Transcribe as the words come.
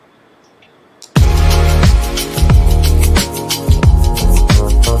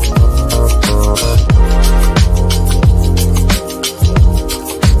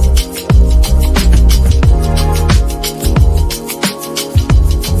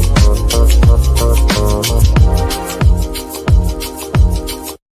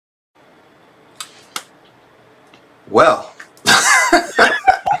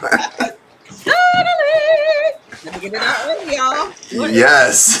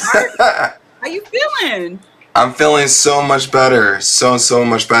Yes. How you feeling? I'm feeling so much better. So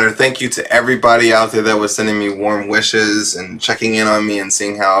much better. Thank you to everybody out there that was sending me warm wishes and checking in on me and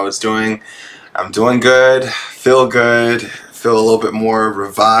seeing how I was doing. I'm doing good. Feel good. Feel a little bit more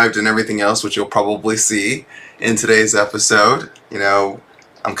revived and everything else, which you'll probably see in today's episode. You know,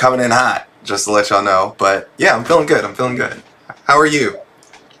 I'm coming in hot, just to let y'all know. But yeah, I'm feeling good. I'm feeling good. How are you?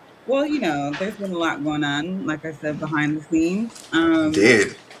 Well, there's been a lot going on, like I said, behind the scenes.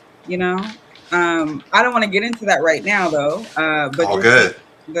 Indeed. You know, I don't want to get into that right now, though. But All just good.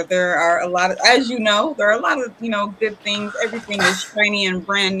 that there are a lot of, as you know, there are a lot of, good things. Everything is shiny and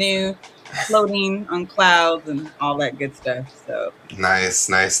brand new, floating on clouds and all that good stuff. So Nice.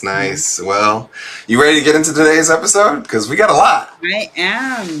 Well, you ready to get into today's episode? Because we got a lot. I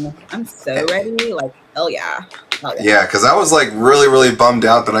am. I'm so ready. Like, hell yeah. Yeah, because I was like really bummed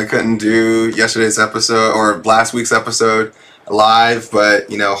out that I couldn't do yesterday's episode or last week's episode live, but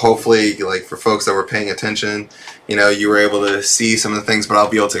hopefully, like, for folks that were paying attention, you were able to see some of the things, but I'll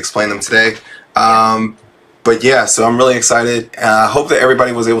be able to explain them today. But yeah, so I'm really excited. Hope that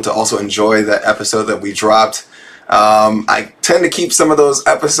everybody was able to also enjoy the episode that we dropped. I tend to keep some of those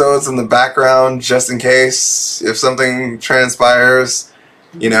episodes in the background just in case if something transpires.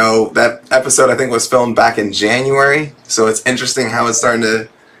 That episode I think was filmed back in January, so it's interesting how it's starting to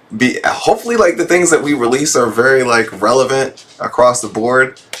be. Hopefully, like, the things that we release are very relevant across the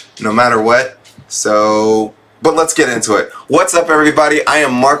board, no matter what. So, but let's get into it. What's up, everybody? I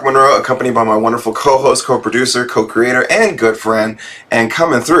am Mark Monroe, accompanied by my wonderful co-host, co-producer, co-creator, and good friend, and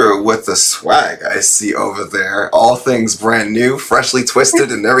coming through with the swag I see over there. All things brand new, freshly twisted,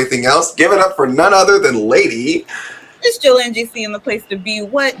 and everything else. Give it up for none other than Lady. It's Jill NGC in the place to be.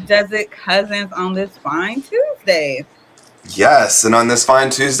 What does it, cousins, on this fine Tuesday? Yes, and on this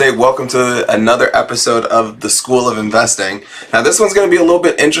fine Tuesday, welcome to another episode of the School of Investing. Now, this one's going to be a little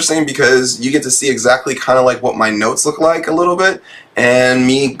bit interesting because you get to see exactly kind of like what my notes look like a little bit, and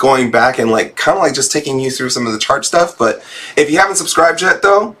me going back and kind of just taking you through some of the chart stuff. But if you haven't subscribed yet,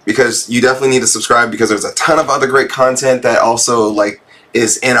 though, because you definitely need to subscribe, because there's a ton of other great content that also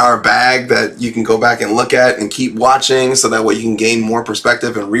is in our bag that you can go back and look at and keep watching, so that way you can gain more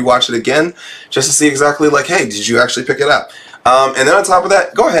perspective and rewatch it again just to see exactly hey, did you actually pick it up? And then on top of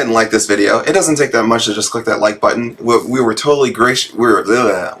that, go ahead and like this video. It doesn't take that much to just click that like button. We are totally grateful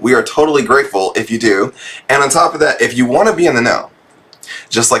if you do. And on top of that, if you want to be in the know,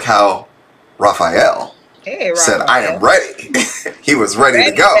 just like how Raphael said, I am ready. He was ready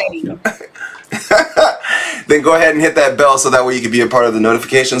to go. Then go ahead and hit that bell so that way you can be a part of the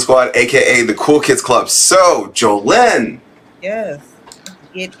notification squad, aka the Cool Kids Club. So, Jolene. Yes,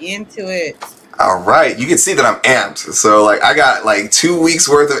 get into it. All right, you can see that I'm amped. So I got 2 weeks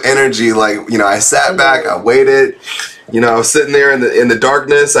worth of energy. I sat back, I waited. I was sitting there in the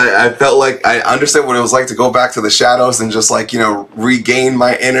darkness. I felt like I understood what it was like to go back to the shadows and just regain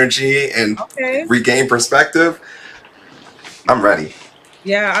my energy and regain perspective. I'm ready.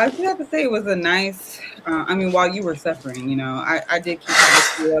 Yeah, I just have to say it was a nice, while you were suffering, I did keep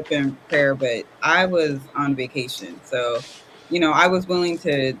you up in prayer, but I was on vacation. So, I was willing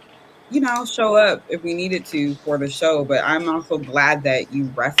to, show up if we needed to for the show. But I'm also glad that you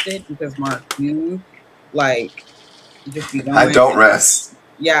rested, because Mark, you just be going. I don't rest.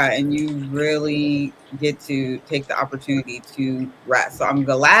 Yeah, and you really get to take the opportunity to rest. So I'm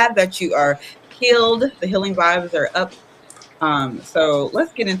glad that you are healed. The healing vibes are up. So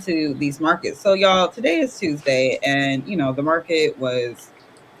let's get into these markets. So y'all, today is Tuesday, and the market was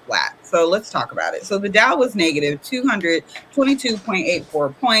flat. So let's talk about it. So the Dow was negative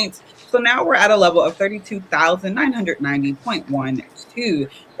 222.84 points. So now we're at a level of 32,990.12. The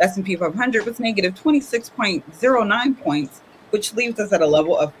S&P 500 was negative 26.09 points, which leaves us at a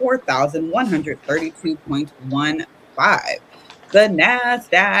level of 4,132.15. The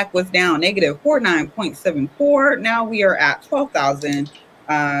NASDAQ was down negative 49.74. Now we are at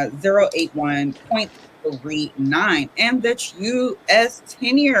 12,081.39. And the U.S.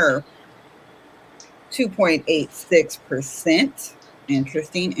 10-year, 2.86%.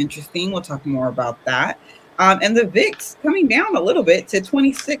 Interesting. We'll talk more about that. And the VIX coming down a little bit to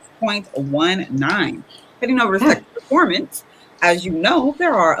 26.19. Heading over to sector performance. As you know,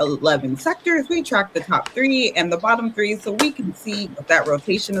 there are 11 sectors. We track the top 3 and the bottom 3 so we can see what that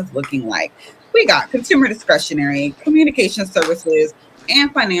rotation is looking like. We got consumer discretionary, communication services,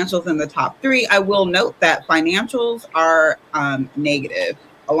 and financials in the top 3. I will note that financials are negative,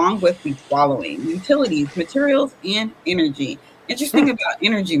 along with the following: utilities, materials, and energy. Interesting about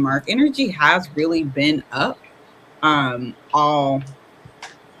energy, Mark. Energy has really been up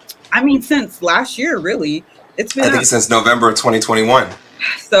since last year, really. It's been since November of 2021.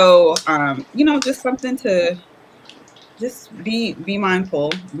 So, just something to just be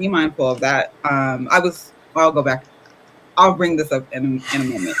mindful of that. I'll go back. I'll bring this up in a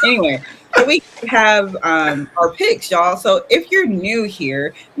moment. Anyway, so we have our picks, y'all. So if you're new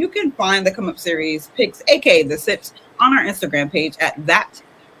here, you can find the Come Up Series picks, aka the Sips, on our Instagram page at that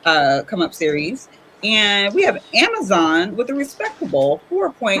Come Up Series. And we have Amazon with a respectable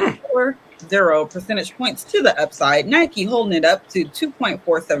 4.40 percentage points to the upside. Nike holding it up to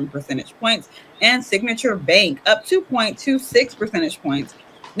 2.47 percentage points. And Signature Bank up 2.26 percentage points.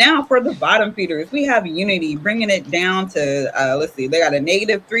 Now for the bottom feeders, we have Unity bringing it down to, let's see, they got a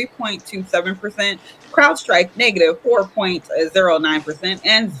negative 3.27%, CrowdStrike negative 4.09%,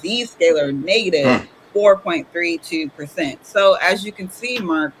 and Zscaler negative 4.32%. So as you can see,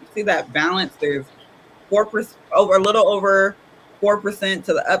 Mark, you see that balance. There's 4%, over a little over 4%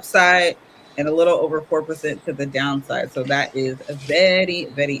 to the upside and a little over 4% to the downside. So that is a very,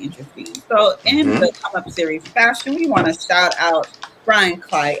 very interesting. So in the Come Up Series fashion, we want to shout out Brian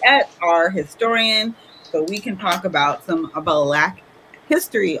Clyett, our historian, so we can talk about some Black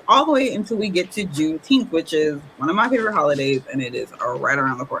history all the way until we get to Juneteenth, which is one of my favorite holidays, and it is right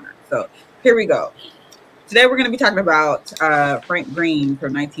around the corner. So here we go. Today we're going to be talking about Frank Green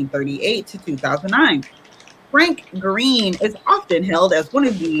from 1938 to 2009. Frank Green is often held as one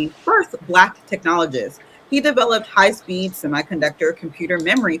of the first Black technologists. He developed high-speed semiconductor computer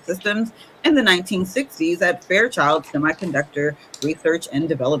memory systems in the 1960s at Fairchild Semiconductor Research and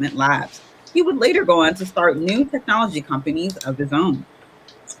Development Labs. He would later go on to start new technology companies of his own.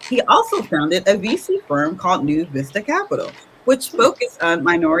 He also founded a VC firm called New Vista Capital, which focused on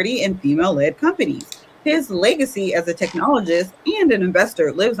minority and female-led companies. His legacy as a technologist and an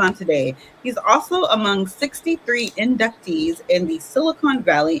investor lives on today. He's also among 63 inductees in the Silicon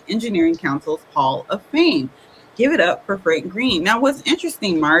Valley Engineering Council's Hall of Fame. Give it up for Frank Green. Now, what's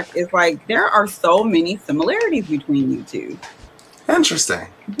interesting, Mark, is like there are so many similarities between you two. Interesting.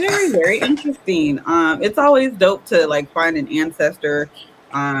 Very, very interesting. It's always dope to like find an ancestor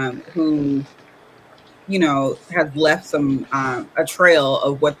who has left some a trail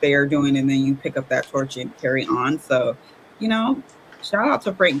of what they are doing, and then you pick up that torch and carry on. So, shout out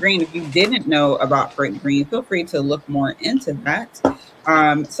to Frank Green. If you didn't know about Frank Green, feel free to look more into that.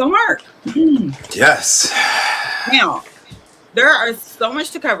 So, Mark. Yes. Now, there are so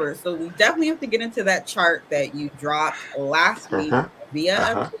much to cover, so we definitely have to get into that chart that you dropped last week via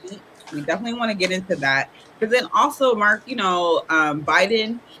a tweet. We definitely want to get into that. But then also, Mark,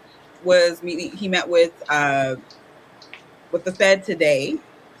 Biden was meeting. He met with the Fed today,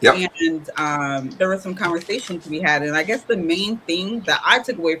 and there was some conversation to be had. And I guess the main thing that I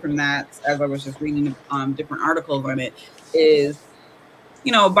took away from that, as I was just reading different articles on it, is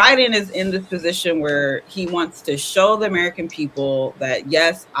Biden is in this position where he wants to show the American people that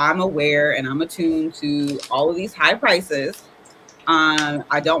yes, I'm aware and I'm attuned to all of these high prices.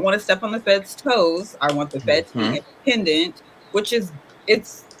 I don't want to step on the Fed's toes. I want the Fed to be independent, which is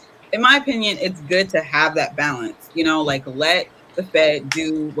in my opinion, it's good to have that balance, like let the Fed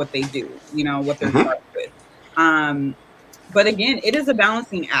do what they do, what they're charged with. But again, it is a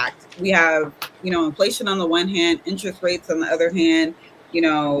balancing act. We have, inflation on the one hand, interest rates on the other hand,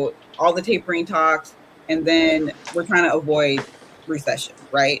 all the tapering talks, and then we're trying to avoid recession,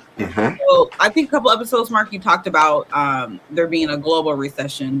 right? So I think a couple episodes, Mark, you talked about there being a global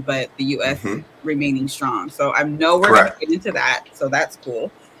recession, but the U.S. remaining strong. So I know we're going to get into that. So that's cool.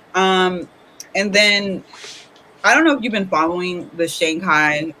 And then I don't know if you've been following the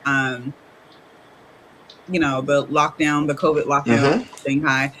Shanghai, the lockdown, the COVID lockdown in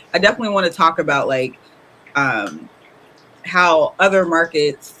Shanghai. I definitely want to talk about like how other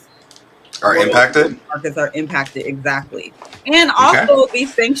markets are impacted. Markets are impacted, exactly. And also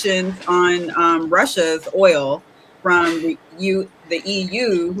these sanctions on Russia's oil from the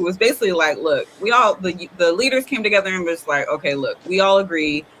EU, who was basically like, look, the leaders came together and was like, okay, look, we all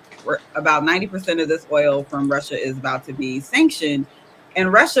agree we're about 90% of this oil from Russia is about to be sanctioned.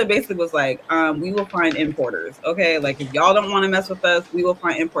 And Russia basically was like, we will find importers. Okay, like if y'all don't want to mess with us, we will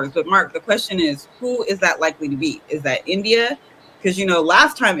find importers. But Mark, the question is, who is that likely to be? Is that India? Because,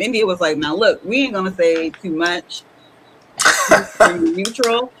 last time India was like, now look, we ain't going to say too much. We're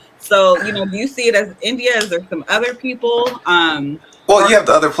neutral. So, do you see it as India? Is there some other people? Well, you have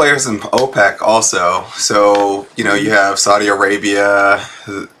the other players in OPEC also. So, you have Saudi Arabia,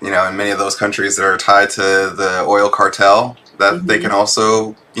 and many of those countries that are tied to the oil cartel, that they can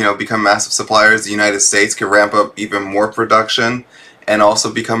also, become massive suppliers. The United States can ramp up even more production and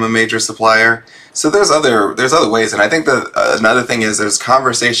also become a major supplier. So there's other ways. And I think that another thing is there's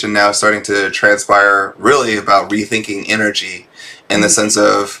conversation now starting to transpire really about rethinking energy in the sense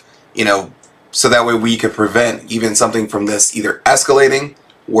of, so that way we could prevent even something from this either escalating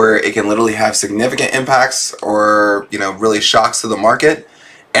where it can literally have significant impacts or, really shocks to the market,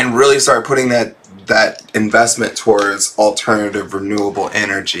 and really start putting that investment towards alternative renewable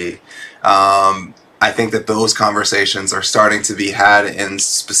energy. I think that those conversations are starting to be had in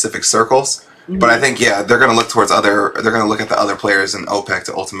specific circles. Mm-hmm. But I think, they're going to look at the other players in OPEC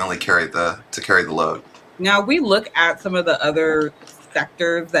to ultimately carry the load. Now, we look at some of the other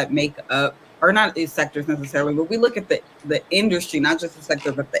sectors that make up, or not these sectors necessarily, but we look at the industry, not just the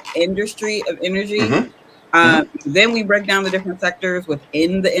sector, but the industry of energy. Mm-hmm. Then we break down the different sectors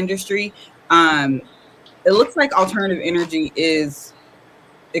within the industry. It looks like alternative energy is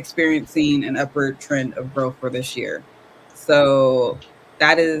experiencing an upward trend of growth for this year. So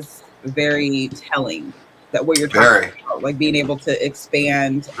that is very telling, that what you're talking about, like being able to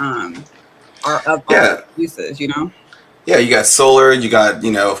expand our uses, Yeah, you got solar, you got,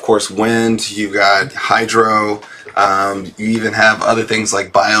 of course, wind, you got hydro, you even have other things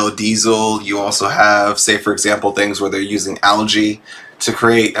like biodiesel. You also have, say, for example, things where they're using algae to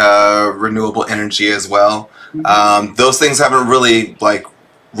create renewable energy as well. Mm-hmm. Those things haven't really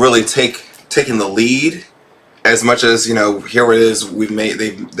taken the lead as much as, here it is,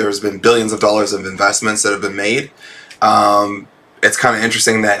 there's been billions of dollars of investments that have been made. It's kind of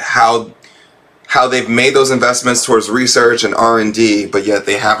interesting that how they've made those investments towards research and R&D, but yet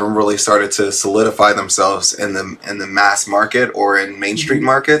they haven't really started to solidify themselves in the mass market or in Main Street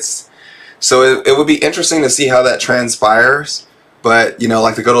markets. So it would be interesting to see how that transpires. But,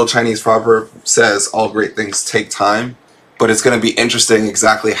 like the good old Chinese proverb says, all great things take time. But it's going to be interesting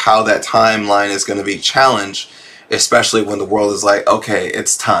exactly how that timeline is going to be challenged, especially when the world is like, okay,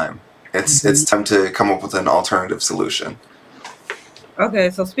 it's time. It's time to come up with an alternative solution. Okay,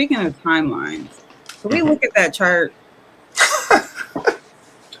 so speaking of timelines, so we look at that chart.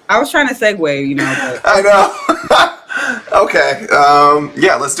 I was trying to segue, But... I know. Okay.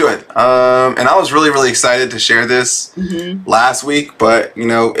 Let's do it. And I was really, really excited to share this last week, but,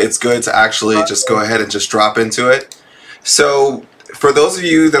 it's good to actually just go ahead and just drop into it. So for those of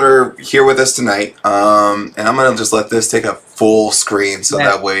you that are here with us tonight, and I'm going to just let this take a full screen so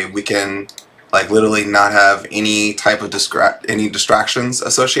that way we can literally not have any type of any distractions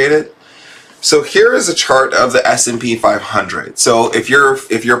associated. So here is a chart of the S&P 500. So if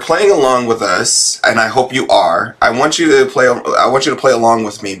you're playing along with us, and I hope you are, I want you to play along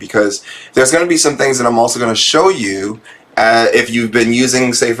with me, because there's going to be some things that I'm also going to show you if you've been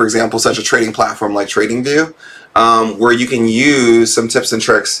using, say, for example, such a trading platform like TradingView, where you can use some tips and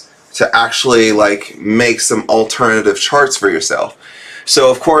tricks to actually make some alternative charts for yourself. So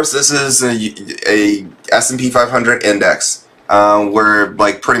of course, this is a S&P 500 index. We're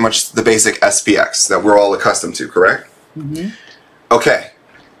pretty much the basic SPX that we're all accustomed to, correct? Mm-hmm. Okay,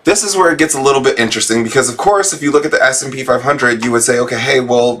 this is where it gets a little bit interesting, because of course, if you look at the S&P 500, you would say, okay, hey,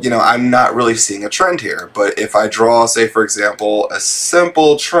 well, I'm not really seeing a trend here. But if I draw, say, for example, a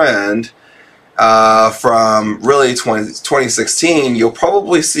simple trend from really 2016, you'll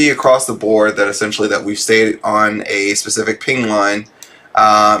probably see across the board that essentially that we've stayed on a specific ping line,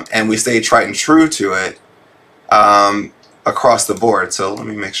 and we stayed tried and true to it. Across the board. So let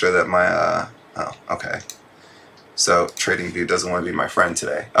me make sure that my okay. So TradingView doesn't want to be my friend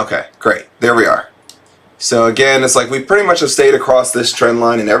today. Okay, great. There we are. So again, it's we pretty much have stayed across this trend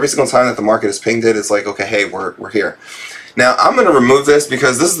line, and every single time that the market has pinged it, it's okay, hey, we're here. Now I'm going to remove this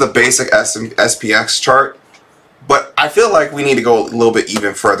because this is the basic SPX chart, but I feel like we need to go a little bit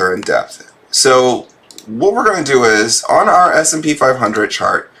even further in depth. So what we're going to do is, on our S&P 500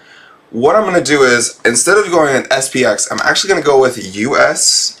 chart, what I'm going to do is, instead of going in SPX, I'm actually going to go with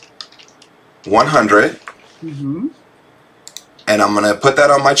US 100. Mm-hmm. And I'm going to put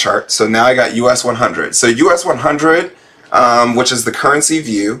that on my chart. So now I got US 100. So US 100, which is the currency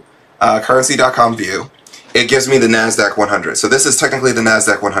view, currency.com view, it gives me the NASDAQ 100. So this is technically the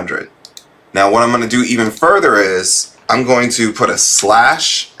NASDAQ 100. Now what I'm going to do even further is, I'm going to put a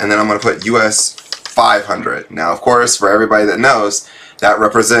slash, and then I'm going to put US 500. Now, of course, for everybody that knows, that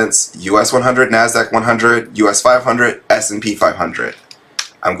represents US 100, NASDAQ 100, US 500, S&P 500.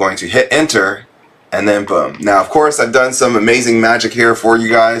 I'm going to hit enter, and then boom. Now, of course, I've done some amazing magic here for you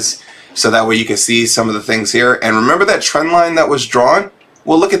guys, so that way you can see some of the things here. And remember that trend line that was drawn?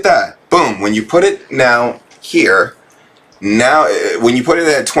 Well, look at that. Boom. When you put it now here, when you put it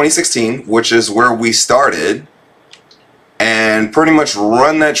at 2016, which is where we started, and pretty much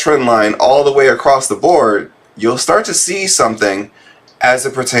run that trend line all the way across the board, you'll start to see something as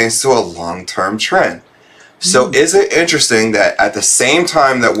it pertains to a long-term trend. So is it interesting that at the same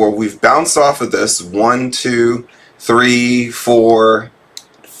time that we've bounced off of this 1, 2, 3, 4,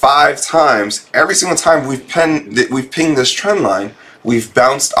 5 times. Every single time we've pinged this trend line, we've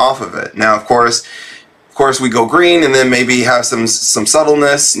bounced off of it. Now, of course, we go green and then maybe have some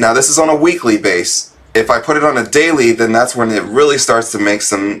subtleness. Now, this is on a weekly base. If I put it on a daily, then that's when it really starts to make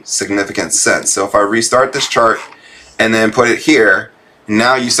some significant sense. So if I restart this chart and then put it here,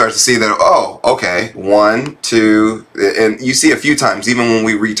 now you start to see that, oh, okay, 1, 2, and you see a few times, even when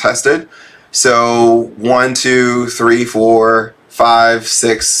we retested. So 1, 2, 3, 4, 5,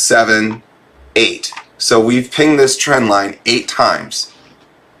 6, 7, 8. So we've pinged this trend line 8 times.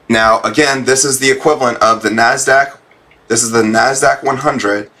 Now, again, this is the equivalent of the NASDAQ. This is the NASDAQ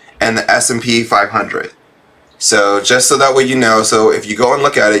 100 and the S&P 500. So just so that way you know, so if you go and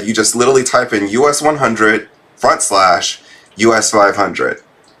look at it, you just literally type in US 100 / US 500.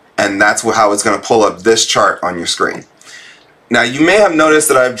 And that's how it's going to pull up this chart on your screen. Now, you may have noticed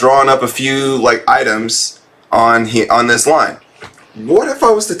that I've drawn up a few like items on this line. What if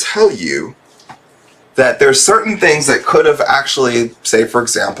I was to tell you that there's certain things that could have actually, say for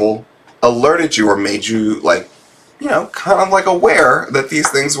example, alerted you or made you like, you know, kind of like aware that these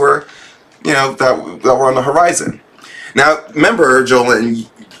things were, you know, that were on the horizon. Now, remember, Jolyn,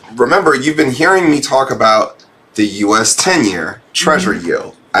 you've been hearing me talk about the US 10-year Treasury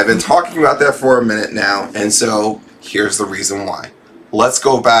yield. I've been talking about that for a minute now, and so here's the reason why. Let's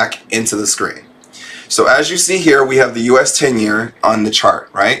go back into the screen. So as you see here, we have the US 10-year on the chart,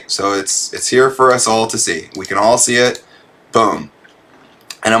 right? So it's here for us all to see. We can all see it. Boom.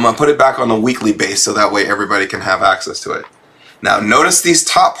 And I'm going to put it back on a weekly base so that way everybody can have access to it. Now notice these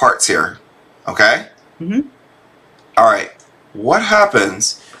top parts here, okay? Mm-hmm. All right. What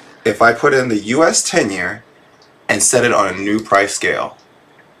happens if I put in the US 10-year and set it on a new price scale?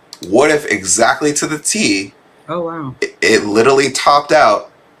 What if exactly to the T, oh wow, it literally topped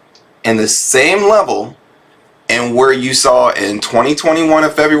out in the same level and where you saw in 2021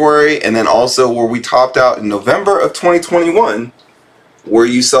 of February, and then also where we topped out in November of 2021, where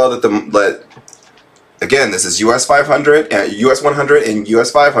you saw that again, this is US 500, US 100 and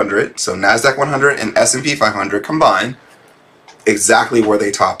US 500, so NASDAQ 100 and S&P 500 combined, exactly where they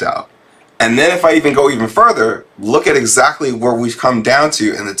topped out. And then if I even go even further, look at exactly where we've come down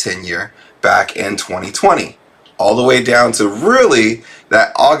to in the 10-year back in 2020. All the way down to really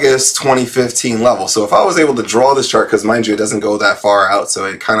that August 2015 level. So if I was able to draw this chart, because mind you, it doesn't go that far out, so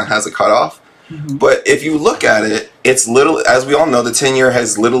it kind of has a cutoff. Mm-hmm. But if you look at it, it's literally, as we all know, the 10-year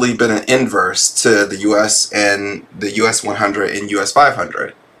has literally been an inverse to the US and the US 100 and US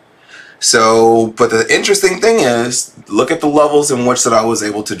 500. So, but the interesting thing is, look at the levels in which that I was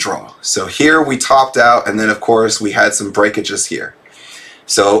able to draw. So here we topped out, and then of course we had some breakages here.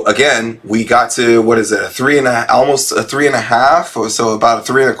 So again, we got to, what is it, almost a 3.5, or so about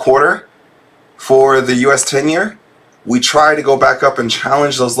a 3.25 for the US 10-year. We tried to go back up and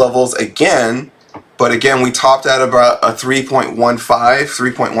challenge those levels again, but again, we topped at about a 3.15,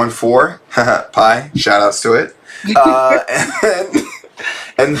 3.14, pi, shout outs to it.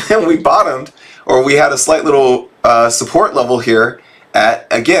 And then we bottomed, or we had a slight little support level here at,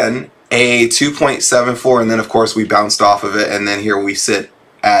 again, a 2.74, and then of course we bounced off of it, and then here we sit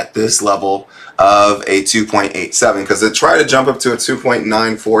at this level of a 2.87, because it tried to jump up to a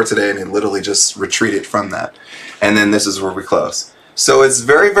 2.94 today and it literally just retreated from that. And then this is where we close. So it's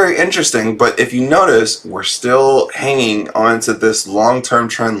very, very interesting, but if you notice, we're still hanging onto this long-term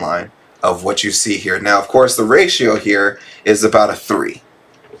trend line of what you see here. Now, of course, the ratio here is about a 3.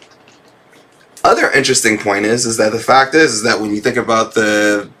 Other interesting point is that the fact is that when you think about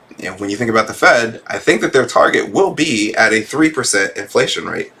the Fed, I think that their target will be at a 3% inflation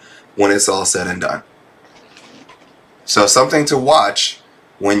rate when it's all said and done. So something to watch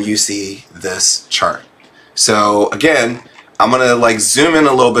when you see this chart. So again, I'm gonna like zoom in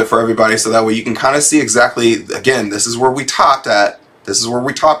a little bit for everybody so that way you can kind of see exactly, again, this is where we topped at. This is where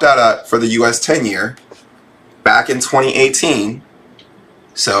we topped out at for the US 10-year back in 2018.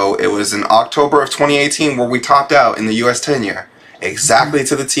 So it was in October of 2018 where we topped out in the US 10-year. Exactly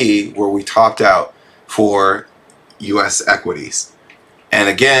to the T where we topped out for US equities. And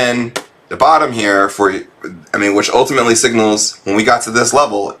again, the bottom here which ultimately signals when we got to this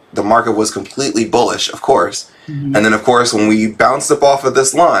level, the market was completely bullish, of course. Mm-hmm. And then of course, when we bounced up off of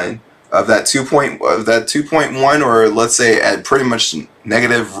this line of that 2.1, or let's say at pretty much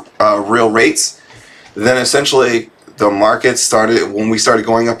negative real rates, then essentially the market started, when we started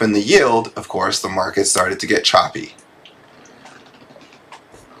going up in the yield, of course, the market started to get choppy.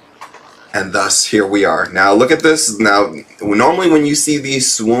 And thus, here we are. Now, look at this. Now, normally when you see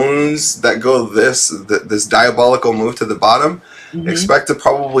these swoons that go this diabolical move to the bottom, expect to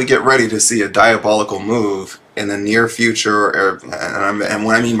probably get ready to see a diabolical move in the near future, and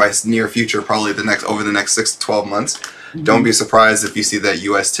what I mean by near future, probably over the next 6 to 12 months, don't be surprised if you see that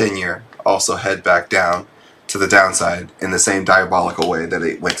US 10-year also head back down to the downside in the same diabolical way that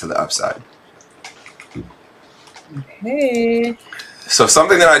it went to the upside. Okay. So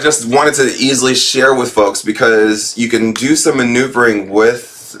something that I just wanted to easily share with folks, because you can do some maneuvering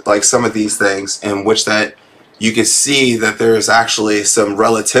with like some of these things in which that you can see that there's actually some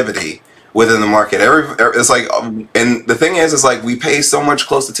relativity within the market. It's like, and the thing is like we pay so much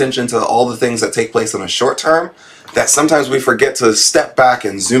close attention to all the things that take place on a short term that sometimes we forget to step back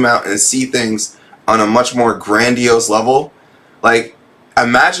and zoom out and see things on a much more grandiose level. Like,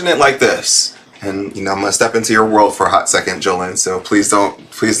 imagine it like this. And I'm gonna step into your world for a hot second, Jolene. So please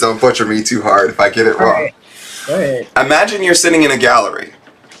don't butcher me too hard if I get it wrong. Right. Go ahead. Imagine you're sitting in a gallery,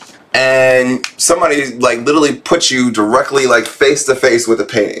 and somebody like literally puts you directly like face to face with a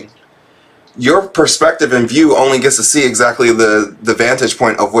painting. Your perspective and view only gets to see exactly the vantage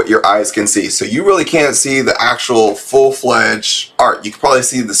point of what your eyes can see. So you really can't see the actual full-fledged art. You can probably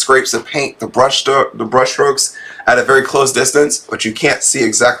see the scrapes of paint, the brush strokes at a very close distance, but you can't see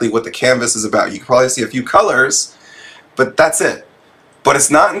exactly what the canvas is about. You can probably see a few colors, but that's it. But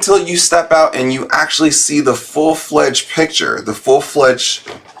it's not until you step out and you actually see the full-fledged picture, the full-fledged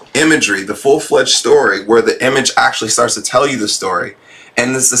imagery, the full-fledged story, where the image actually starts to tell you the story.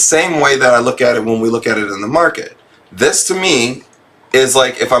 And it's the same way that I look at it when we look at it in the market. This to me is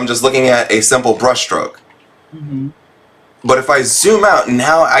like if I'm just looking at a simple brush stroke. Mm-hmm. But if I zoom out,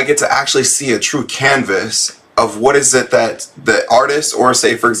 now I get to actually see a true canvas of what is it that the artist, or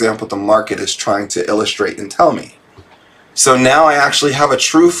say for example the market, is trying to illustrate and tell me. So now I actually have a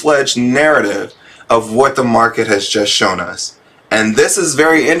true-fledged narrative of what the market has just shown us. And this is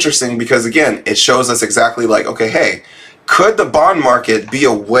very interesting because again, it shows us exactly like, okay, hey, could the bond market be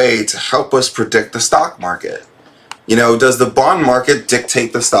a way to help us predict the stock market? Does the bond market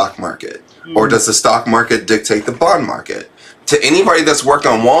dictate the stock market? Or does the stock market dictate the bond market? To anybody that's worked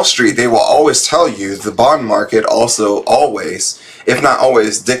on Wall Street, they will always tell you the bond market also always, if not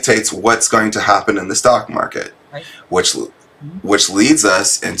always, dictates what's going to happen in the stock market. Right. Which leads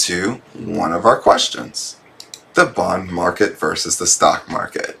us into one of our questions. The bond market versus the stock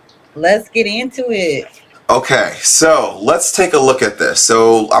market. Let's get into it. Okay, so let's take a look at this.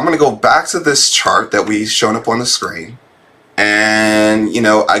 So I'm going to go back to this chart that we've shown up on the screen. And,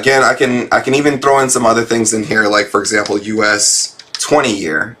 again, I can even throw in some other things in here, like, for example, US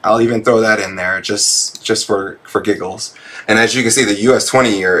 20-year. I'll even throw that in there just for giggles. And as you can see, the US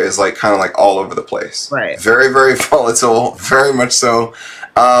 20-year is like kind of like all over the place. Right. Very, very volatile, very much so.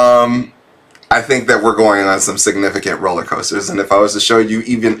 I think that we're going on some significant roller coasters, and if I was to show you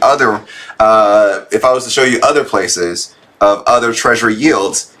other places of other treasury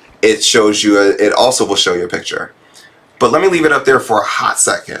yields, it also will show you a picture. But let me leave it up there for a hot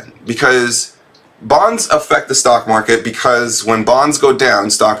second, because bonds affect the stock market, because when bonds go down,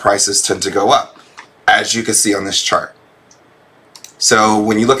 stock prices tend to go up, as you can see on this chart. So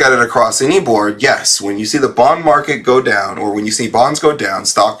when you look at it across any board, yes, when you see the bond market go down, or when you see bonds go down,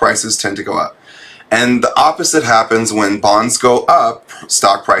 stock prices tend to go up. And the opposite happens when bonds go up,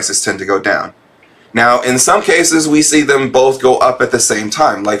 stock prices tend to go down. Now, in some cases, we see them both go up at the same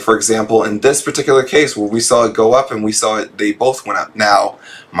time. Like, for example, in this particular case where we saw it go up and we saw it, they both went up. Now,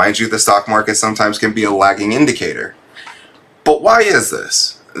 mind you, the stock market sometimes can be a lagging indicator. But why is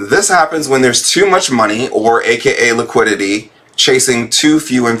this? This happens when there's too much money, or AKA liquidity, chasing too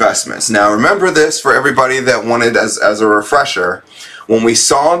few investments. Now, remember this for everybody that wanted as a refresher. When we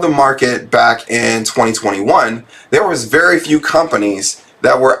saw the market back in 2021, there was very few companies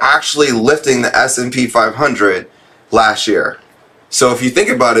that were actually lifting the S&P 500 last year. So if you think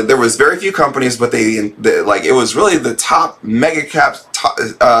about it, there was very few companies, but it was really the top mega cap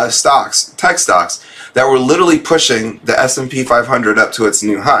stocks, tech stocks, that were literally pushing the S&P 500 up to its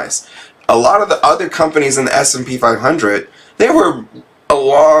new highs. A lot of the other companies in the S&P 500, they were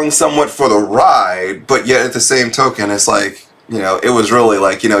along somewhat for the ride, but yet at the same token, it's like, it was really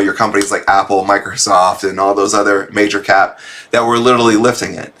like, your companies like Apple, Microsoft, and all those other major cap that were literally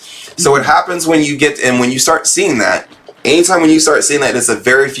lifting it. So what happens when you start seeing that, anytime when you start seeing that, it's a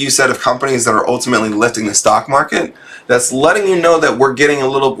very few set of companies that are ultimately lifting the stock market, that's letting you know that we're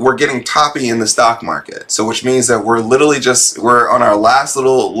getting toppy in the stock market. So which means that we're on our last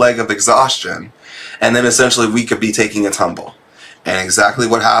little leg of exhaustion, and then essentially we could be taking a tumble. And exactly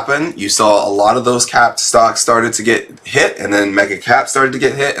what happened, you saw a lot of those capped stocks started to get hit, and then mega cap started to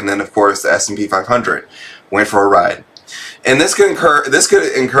get hit, and then of course the S&P 500 went for a ride. And this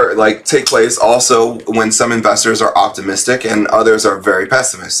could take place also when some investors are optimistic and others are very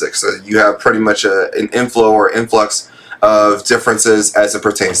pessimistic. So you have pretty much an inflow or influx of differences as it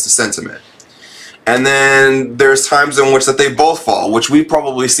pertains to sentiment. And then there's times in which that they both fall, which we've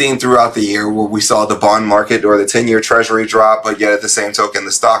probably seen throughout the year, where we saw the bond market or the 10-year treasury drop, but yet at the same token,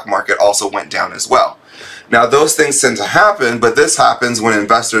 the stock market also went down as well. Now, those things tend to happen, but this happens when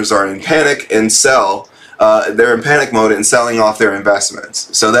investors are in panic and sell. They're in panic mode and selling off their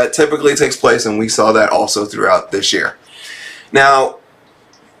investments. So that typically takes place, and we saw that also throughout this year. Now,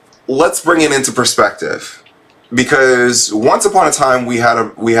 let's bring it into perspective. Because once upon a time we had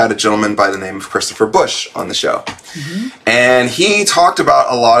a gentleman by the name of Christopher Bush on the show, and he talked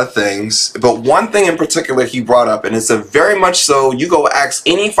about a lot of things, but one thing in particular he brought up, and it's a very much so, you go ask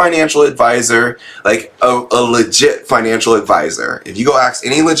any financial advisor, like a legit financial advisor, if you go ask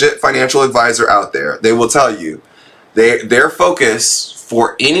any legit financial advisor out there, they will tell you their focus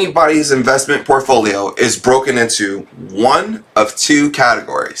for anybody's investment portfolio is broken into one of two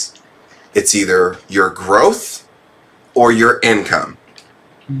categories. It's either your growth or your income.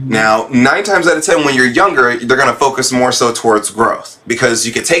 Now, 9 times out of 10, when you're younger, they're going to focus more so towards growth, because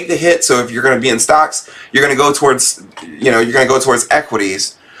you can take the hit. So if you're going to be in stocks, you're going to go towards,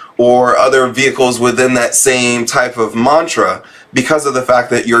 equities or other vehicles within that same type of mantra, because of the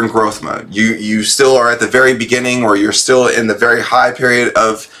fact that you're in growth mode. You still are at the very beginning, or you're still in the very high period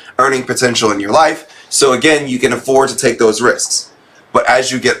of earning potential in your life. So again, you can afford to take those risks. But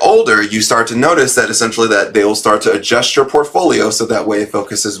as you get older, you start to notice that essentially that they will start to adjust your portfolio so that way it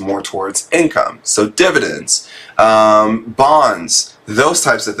focuses more towards income. So dividends, bonds, those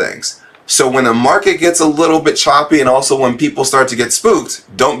types of things. So when the market gets a little bit choppy, and also when people start to get spooked,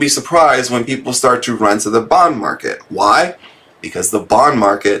 don't be surprised when people start to run to the bond market. Why? Because the bond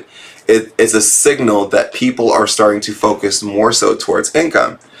market is a signal that people are starting to focus more so towards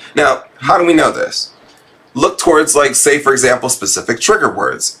income. Now, how do we know this? Look towards, like, say, for example, specific trigger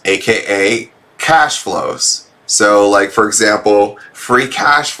words, aka cash flows. So, like, for example, free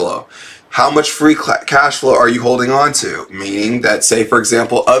cash flow. How much free cash flow are you holding on to? Meaning that, say, for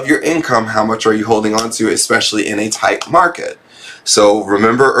example, of your income, how much are you holding on to, especially in a tight market? So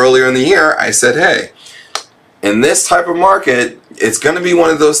remember earlier in the year, I said, hey, in this type of market, it's going to be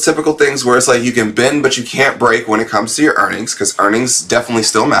one of those typical things where it's like you can bend, but you can't break when it comes to your earnings, because earnings definitely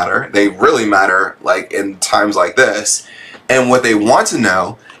still matter. They really matter, like, in times like this. And what they want to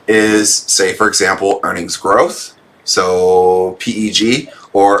know is, say, for example, earnings growth, so PEG,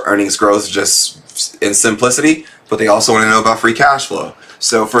 or earnings growth just in simplicity, but they also want to know about free cash flow.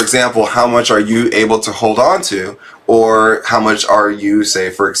 So, for example, how much are you able to hold on to, or how much are you, say,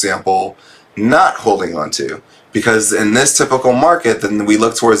 for example, not holding on to? Because in this typical market, then we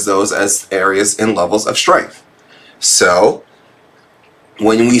look towards those as areas and levels of strength. So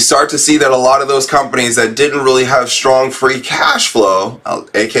when we start to see that a lot of those companies that didn't really have strong free cash flow,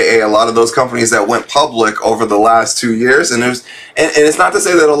 aka a lot of those companies that went public over the last 2 years, and it's not to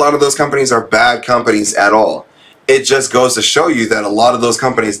say that a lot of those companies are bad companies at all. It just goes to show you that a lot of those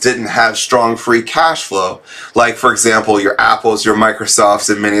companies didn't have strong free cash flow. Like, for example, your Apples, your Microsofts,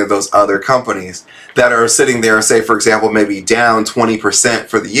 and many of those other companies that are sitting there, say, for example, maybe down 20%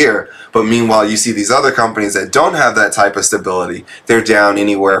 for the year. But meanwhile, you see these other companies that don't have that type of stability. They're down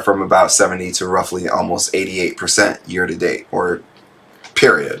anywhere from about 70 to roughly almost 88% year to date, or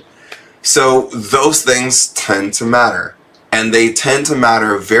period. So those things tend to matter. And they tend to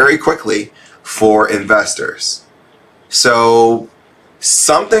matter very quickly for investors. So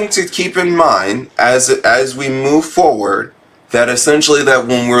something to keep in mind as we move forward, that essentially that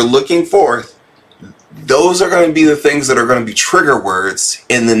when we're looking forth, those are going to be the things that are going to be trigger words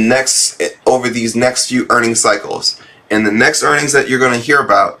over these next few earning cycles. And the next earnings that you're going to hear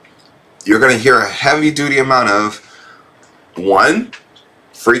about, you're going to hear a heavy duty amount of, one,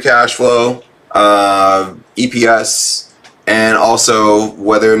 free cash flow, EPS, and also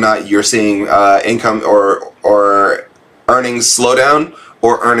whether or not you're seeing income or earnings slow down,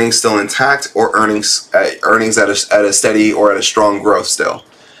 or earnings still intact, or earnings at a steady or at a strong growth still.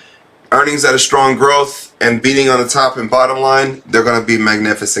 Earnings at a strong growth and beating on the top and bottom line, they're going to be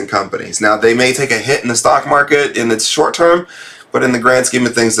magnificent companies. Now, they may take a hit in the stock market in the short term, but in the grand scheme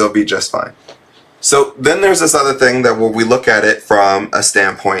of things, they'll be just fine. So then there's this other thing that where we look at it from a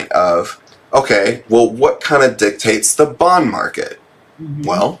standpoint of, okay, well, what kind of dictates the bond market?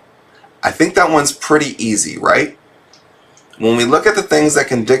 Well, I think that one's pretty easy, right? When we look at the things that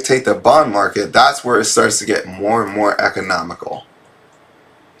can dictate the bond market, that's where it starts to get more and more economical.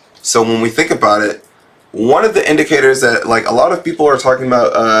 So when we think about it, one of the indicators that like a lot of people are talking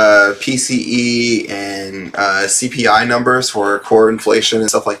about PCE and CPI numbers for core inflation and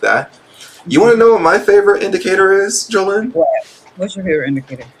stuff like that. You want to know what my favorite indicator is, Jolene? What? What's your favorite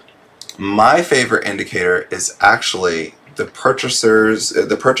indicator? My favorite indicator is actually the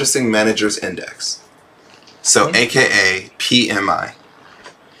purchasing managers index. So AKA PMI.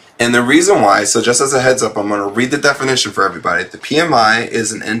 And the reason why, so just as a heads up, I'm going to read the definition for everybody. The PMI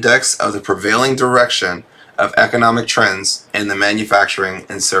is an index of the prevailing direction of economic trends in the manufacturing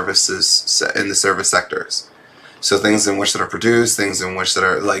and services in the service sectors. So things in which that are produced, things in which that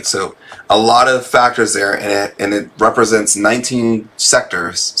are like, so a lot of factors there, and it represents 19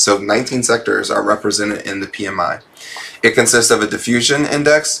 sectors. So 19 sectors are represented in the PMI. It consists of a diffusion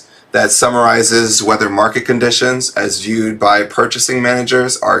index that summarizes whether market conditions as viewed by purchasing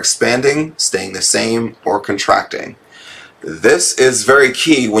managers are expanding, staying the same, or contracting. This is very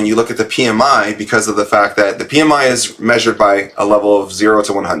key when you look at the PMI because of the fact that the PMI is measured by a level of 0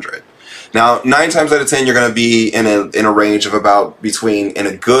 to 100. Now, 9 times out of 10, you're going to be in a range of about between, in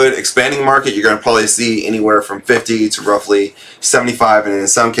a good expanding market, you're going to probably see anywhere from 50 to roughly 75, and in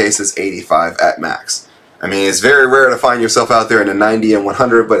some cases 85 at max. I mean, it's very rare to find yourself out there in a 90 and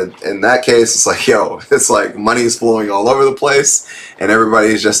 100, but in that case, it's like, it's like money is flowing all over the place and everybody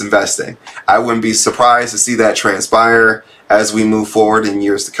is just investing. I wouldn't be surprised to see that transpire as we move forward in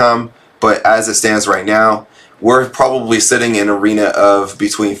years to come, but as it stands right now, we're probably sitting in an arena of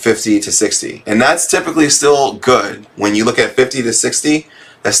between 50 to 60. And that's typically still good. When you look at 50 to 60,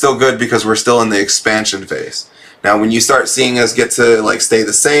 that's still good because we're still in the expansion phase. Now, when you start seeing us get to like stay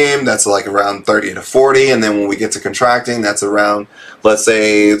the same, that's like around 30 to 40. And then when we get to contracting, that's around, let's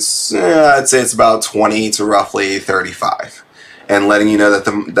say, I'd say it's about 20 to roughly 35. And letting you know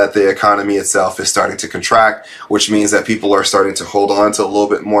that the economy itself is starting to contract, which means that people are starting to hold on to a little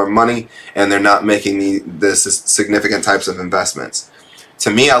bit more money and they're not making this significant types of investments. To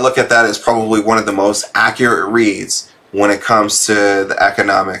me, I look at that as probably one of the most accurate reads when it comes to the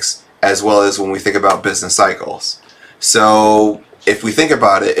economics, as well as when we think about business cycles. So if we think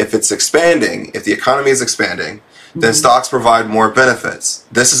about it, if it's expanding, if the economy is expanding, then stocks provide more benefits.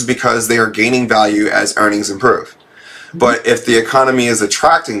 This is because they are gaining value as earnings improve. But if the economy is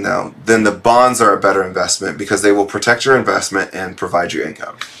attracting though, then the bonds are a better investment because they will protect your investment and provide you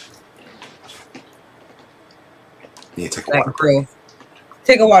income. You need to take a water break.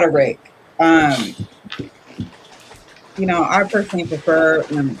 Take a water break. You know, I personally prefer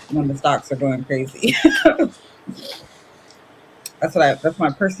when the stocks are going crazy. That's my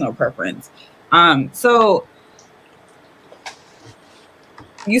personal preference. So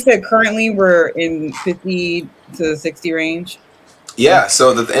you said currently we're in 50 to 60 range. Yeah.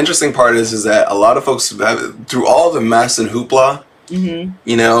 So the interesting part is that a lot of folks have, through all the mess and hoopla,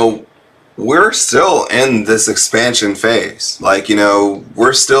 you know, we're still in this expansion phase. Like, you know,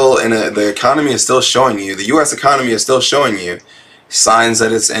 we're still the economy is still showing you, the U.S. economy is still showing you signs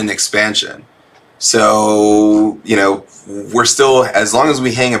that it's in expansion. So, you know, we're still, as long as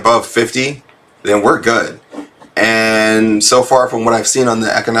we hang above 50, then we're good. And so far from what I've seen on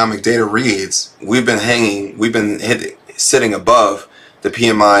the economic data reads, we've been sitting above the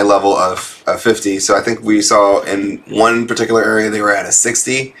PMI level of 50. So I think we saw in one particular area, they were at a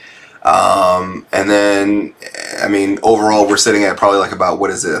 60. And then, I mean, overall, we're sitting at probably like about, what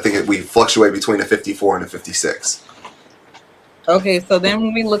is it? I think we fluctuate between a 54 and a 56. Okay, so then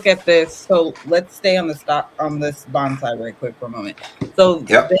when we look at this, so let's stay on this bond side right quick for a moment. So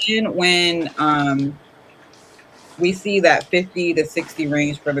then when we see that 50 to 60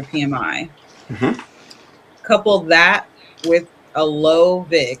 range for the PMI, couple that with a low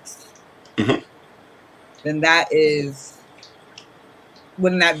VIX, then that is,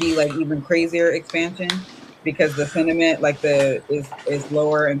 wouldn't that be like even crazier expansion because the sentiment like is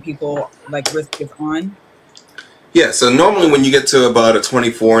lower and people like risk is on? Yeah, so normally when you get to about a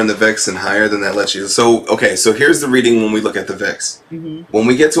 24 in the VIX and higher, then that lets you. So, okay, so here's the reading when we look at the VIX. When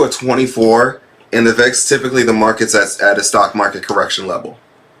we get to a 24 in the VIX, typically the market's at a stock market correction level.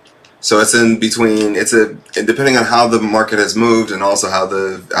 So it's in between, depending on how the market has moved and also how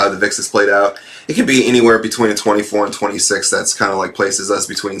the VIX is played out, it can be anywhere between a 24 and 26. That's kind of like places us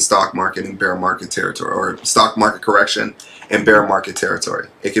between stock market and bear market territory, or stock market correction and bear market territory.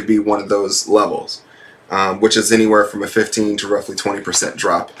 It could be one of those levels. Which is anywhere from a 15 to roughly 20%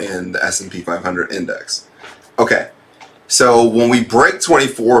 drop in the S&P 500 index. Okay, so when we break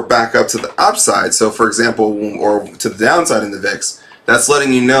 24 back up to the upside, so for example, or to the downside in the VIX, that's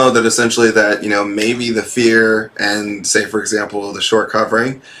letting you know that essentially that, you know, maybe the fear and say, for example, the short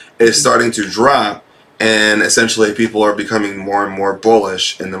covering is starting to drop, and essentially people are becoming more and more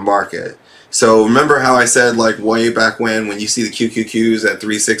bullish in the market. So remember how I said like way back when you see the QQQs at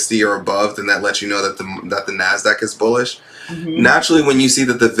 360 or above, then that lets you know that the Nasdaq is bullish. Mm-hmm. Naturally, when you see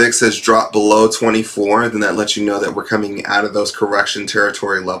that the VIX has dropped below 24, then that lets you know that we're coming out of those correction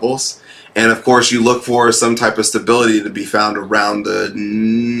territory levels. And of course, you look for some type of stability to be found around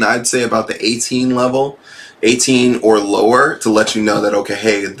I'd say about the 18 level, 18 or lower, to let you know that, okay,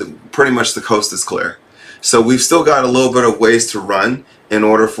 hey, pretty much the coast is clear. So we've still got a little bit of ways to run in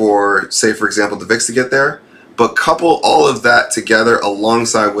order for, say, for example, the VIX to get there. But couple all of that together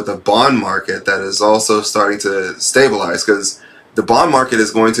alongside with a bond market that is also starting to stabilize, because the bond market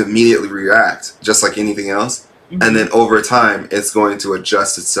is going to immediately react just like anything else. Mm-hmm. And then over time, it's going to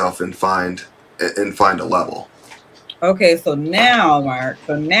adjust itself and find a level. Okay, so now, Mark,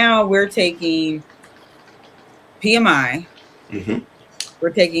 we're taking PMI. Mm-hmm. We're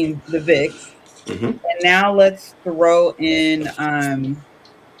taking the VIX. Mm-hmm. And now let's throw in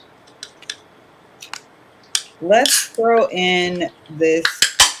this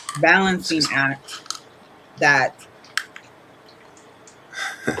balancing act that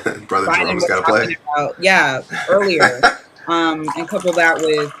Brother Jerome's got to play. Earlier, and couple that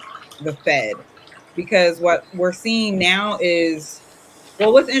with the Fed, because what we're seeing now is,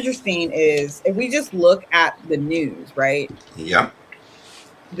 well, what's interesting is if we just look at the news, right? Yeah.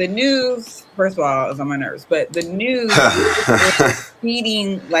 The news, first of all, is on my nerves, but the news is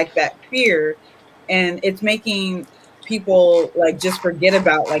feeding like that fear, and it's making people like just forget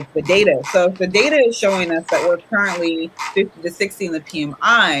about like the data. So if the data is showing us that we're currently 50 to 60 in the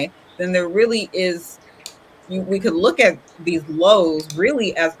PMI, then there really is, we could look at these lows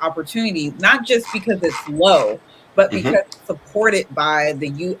really as opportunity, not just because it's low, but because it's supported by the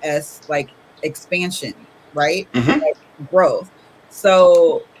U.S. like expansion, right? Like growth.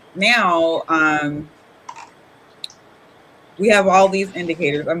 So now we have all these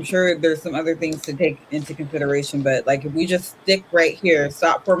indicators. I'm sure there's some other things to take into consideration, but like if we just stick right here,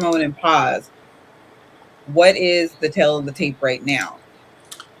 stop for a moment and pause, what is the tail of the tape right now?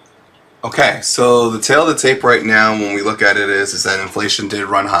 Okay, so the tail of the tape right now, when we look at it, is that inflation did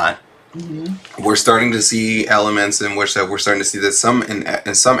run hot. Mm-hmm. We're starting to see elements in which that we're starting to see that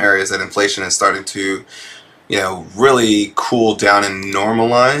in some areas that inflation is starting to, really cool down and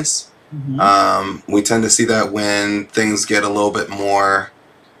normalize. Mm-hmm. We tend to see that when things get a little bit more,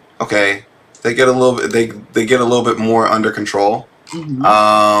 they get a little bit more under control.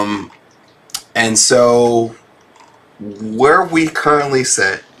 Mm-hmm. And so where we currently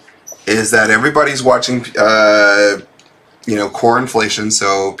sit is that everybody's watching, core inflation,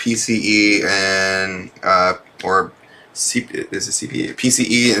 so PCE and or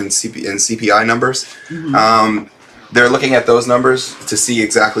PCE and CPI numbers. Mm-hmm. They're looking at those numbers to see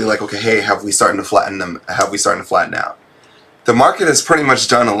exactly like, okay, hey, have we starting to flatten them? Have we starting to flatten out? The market has pretty much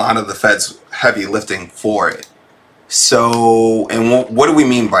done a lot of the Fed's heavy lifting for it. So, and what do we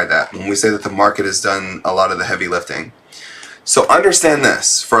mean by that when we say that the market has done a lot of the heavy lifting? So understand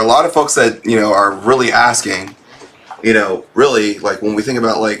this, for a lot of folks that, are really asking, really like when we think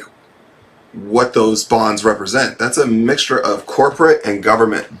about like what those bonds represent, that's a mixture of corporate and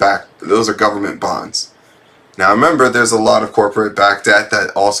government backed. Those are government bonds. Now remember, there's a lot of corporate backed debt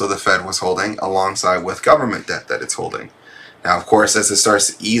that also the Fed was holding alongside with government debt that it's holding. Now, of course, as it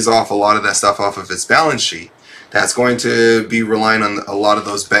starts to ease off a lot of that stuff off of its balance sheet, that's going to be relying on a lot of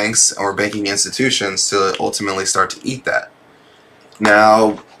those banks or banking institutions to ultimately start to eat that.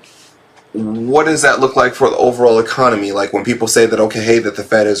 Now, what does that look like for the overall economy? Like when people say that, okay, hey, that the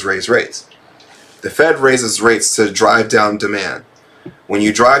Fed has raised rates. The Fed raises rates to drive down demand. When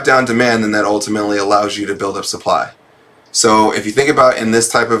you drive down demand, then that ultimately allows you to build up supply. So if you think about in this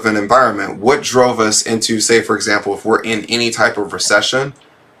type of an environment, what drove us into, say, for example, if we're in any type of recession,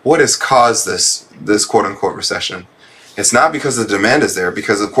 what has caused this quote unquote recession? It's not because the demand is there,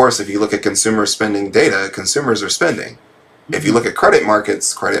 because of course, if you look at consumer spending data, consumers are spending. If you look at credit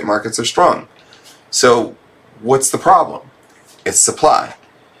markets are strong. So what's the problem? It's supply.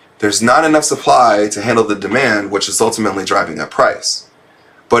 There's not enough supply to handle the demand, which is ultimately driving up price.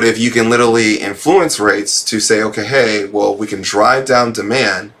 But if you can literally influence rates to say, okay, hey, well, we can drive down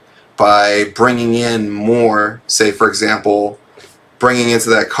demand by bringing in more, say, for example, bringing into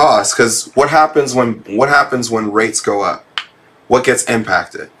that cost. Because what happens when rates go up? What gets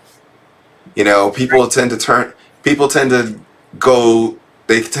impacted? People tend to turn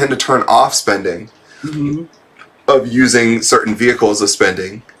off spending of using certain vehicles of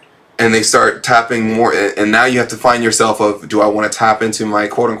spending, and they start tapping more. And now you have to find yourself of, do I want to tap into my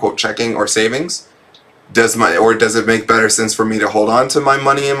quote unquote checking or savings? does it make better sense for me to hold on to my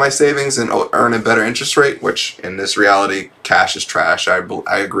money in my savings and earn a better interest rate? Which in this reality, cash is trash. I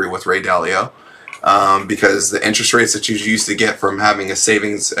agree with Ray Dalio, because the interest rates that you used to get from having a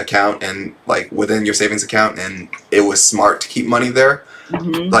savings account and like within your savings account, and it was smart to keep money there.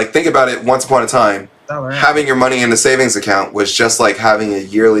 Like think about it. Once upon a time, having your money in a savings account was just like having a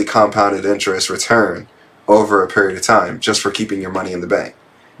yearly compounded interest return over a period of time just for keeping your money in the bank.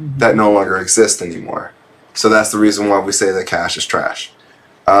 That no longer exists anymore. So that's the reason why we say that cash is trash.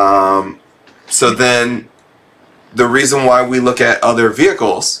 So then the reason why we look at other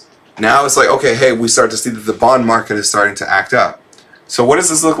vehicles, now it's like, okay, hey, we start to see that the bond market is starting to act up. So what does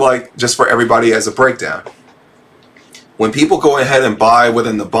this look like just for everybody as a breakdown? When people go ahead and buy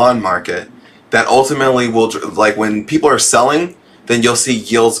within the bond market, that ultimately will, like when people are selling, then you'll see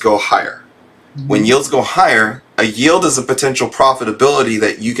yields go higher. When yields go higher, a yield is a potential profitability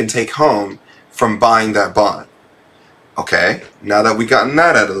that you can take home from buying that bond. Okay, now that we've gotten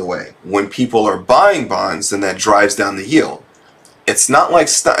that out of the way, when people are buying bonds, then that drives down the yield. It's not like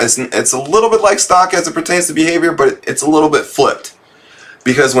stock, it's a little bit like stock as it pertains to behavior, but it's a little bit flipped.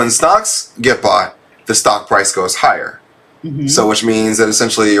 Because when stocks get bought, the stock price goes higher. So which means that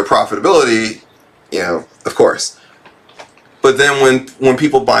essentially your profitability, of course. But then when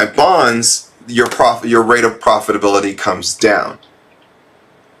people buy bonds, your rate of profitability comes down.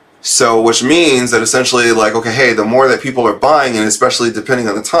 So which means that essentially like, okay, hey, the more that people are buying, and especially depending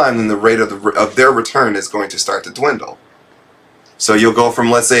on the time, then the rate of their return is going to start to dwindle. So you'll go from,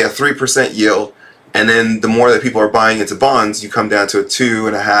 let's say, a 3% yield, and then the more that people are buying into bonds, you come down to a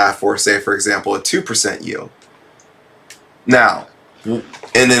 2.5%, or say, for example, a 2% yield. Now, in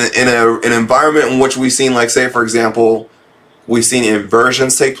an environment in which we've seen, like, say, for example, we've seen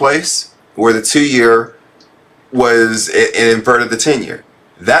inversions take place, where the 2-year it inverted the 10-year.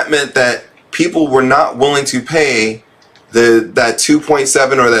 That meant that people were not willing to pay that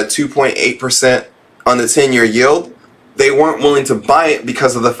 2.7 or that 2.8% on the 10-year yield. They weren't willing to buy it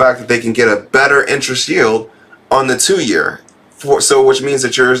because of the fact that they can get a better interest yield on the 2-year. So which means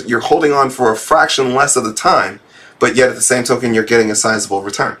that you're holding on for a fraction less of the time, but yet at the same token, you're getting a sizable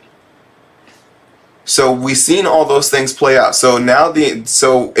return. So we've seen all those things play out. So now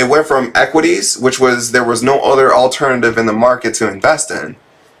so it went from equities, which there was no other alternative in the market to invest in,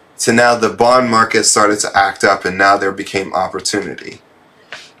 to now the bond market started to act up, and now there became opportunity.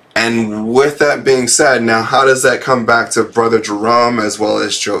 And with that being said, now how does that come back to Brother Jerome as well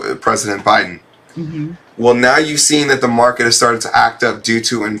as President Biden? Well, now you've seen that the market has started to act up due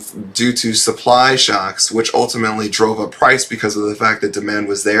to supply shocks, which ultimately drove up price because of the fact that demand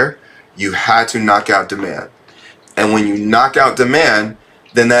was there. You had to knock out demand. And when you knock out demand,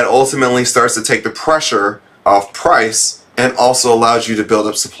 then that ultimately starts to take the pressure off price and also allows you to build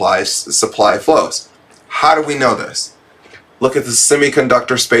up supply flows. How do we know this? Look at the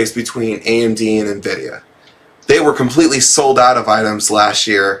semiconductor space between AMD and NVIDIA. They were completely sold out of items last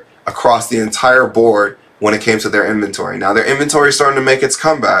year across the entire board when it came to their inventory. Now their inventory is starting to make its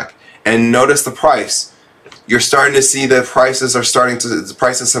comeback, and notice the price. You're starting to see that the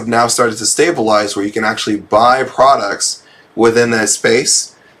prices have now started to stabilize, where you can actually buy products within that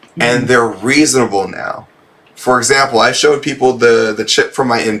space, and they're reasonable now. For example, I showed people the chip from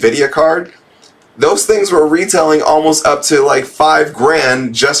my NVIDIA card. Those things were retailing almost up to like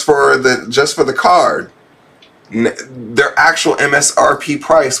 $5,000 just for the card. Their actual MSRP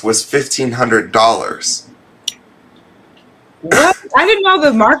price was $1,500. What? I didn't know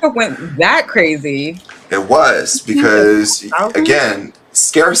the markup went that crazy. It was because, again,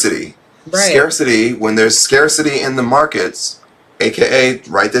 scarcity. Right. Scarcity, when there's scarcity in the markets, aka,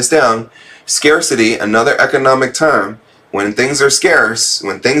 write this down, scarcity, another economic term, when things are scarce,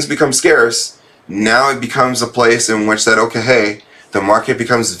 when things become scarce, now it becomes a place in which that, okay, hey, the market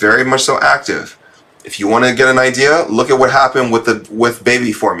becomes very much so active. If you want to get an idea, look at what happened with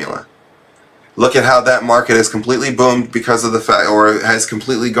baby formula. Look at how that market has completely boomed because of the fact, or has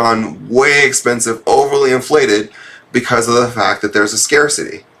completely gone way expensive, overly inflated because of the fact that there's a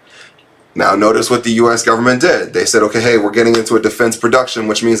scarcity. Now notice what the US government did. They said, okay, hey, we're getting into a defense production,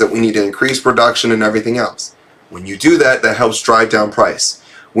 which means that we need to increase production and everything else. When you do that, that helps drive down price.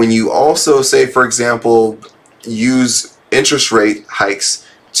 When you also say, for example, use interest rate hikes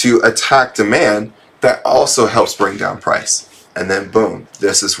to attack demand, that also helps bring down price. And then boom,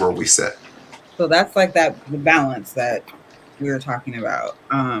 this is where we sit. So that's like the balance that we were talking about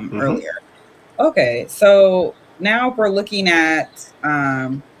earlier. Okay, so now if we're looking at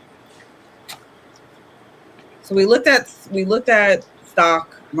so we looked at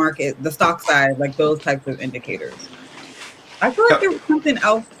stock market, the stock side, like those types of indicators. I feel like there was something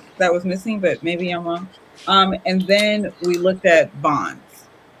else that was missing, but maybe I'm wrong. And then we looked at bonds,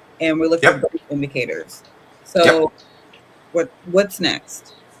 and we looked at those indicators. So, what's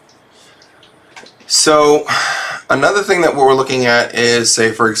next? So, another thing that we're looking at is,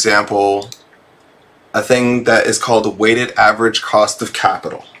 say, for example, a thing that is called the weighted average cost of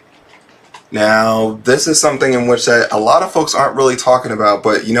capital. Now, this is something in which a lot of folks aren't really talking about,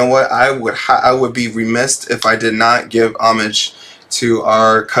 but you know what? I would be remiss if I did not give homage to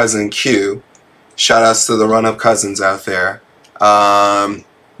our cousin Q. Shout outs to the run-up cousins out there.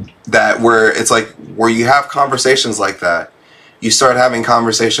 That where you have conversations like that, you start having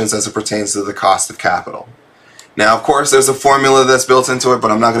conversations as it pertains to the cost of capital. Now, of course, there's a formula that's built into it,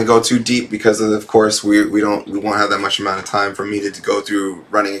 but I'm not going to go too deep because, of course, we won't have that much amount of time for me to go through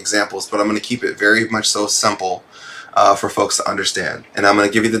running examples. But I'm going to keep it very much so simple for folks to understand, and I'm going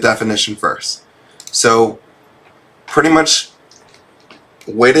to give you the definition first. So, pretty much,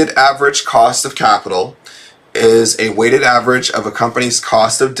 weighted average cost of capital is a weighted average of a company's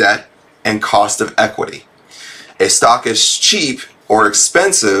cost of debt and cost of equity. A stock is cheap or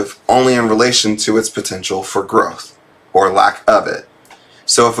expensive only in relation to its potential for growth or lack of it.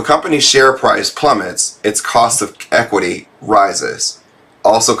 So if a company's share price plummets, its cost of equity rises,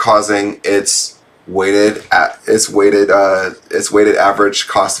 also causing its weighted average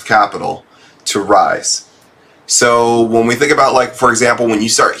cost of capital to rise. So when we think about, like, for example, when you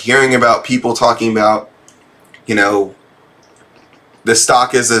start hearing about people talking about, you know, the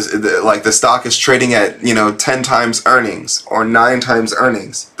stock is trading at 10 times earnings or 9 times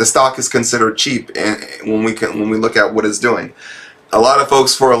earnings. The stock is considered cheap, and when we look at what it's doing, a lot of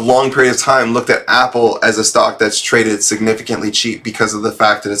folks for a long period of time looked at Apple as a stock that's traded significantly cheap because of the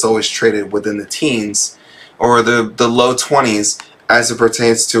fact that it's always traded within the teens or the low 20s as it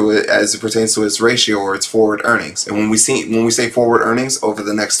pertains to its ratio or its forward earnings. And when we say forward earnings, over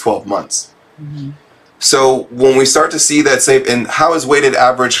the next 12 months. Mm-hmm. So when we start to see that, say, and how is weighted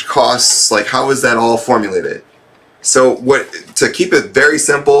average costs, like, how is that all formulated? So to keep it very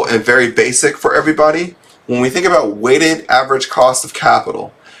simple and very basic for everybody, when we think about weighted average cost of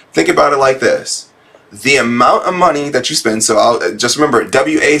capital, think about it like this. The amount of money that you spend, so I'll just remember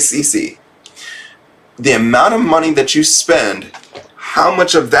WACC, the amount of money that you spend, how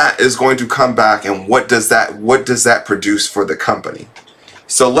much of that is going to come back, and what does that produce for the company?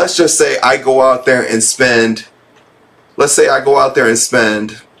 So let's just say I go out there and spend,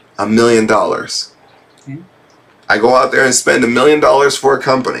 $1 million. Okay. I go out there and spend $1 million for a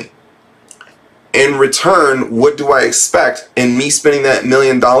company. In return, what do I expect in me spending that $1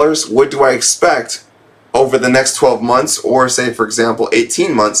 million? What do I expect over the next 12 months, or say, for example,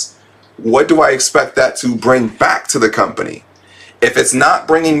 18 months? What do I expect that to bring back to the company? If it's not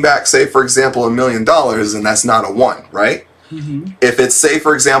bringing back, say, for example, $1 million, then that's not a 1, right? Mm-hmm. If it's, say,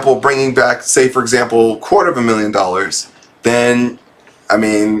 for example, bringing back, say, for example, $250,000, then, I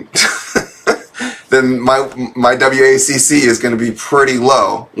mean, then my WACC is going to be pretty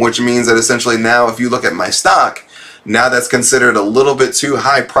low, which means that essentially now if you look at my stock, now that's considered a little bit too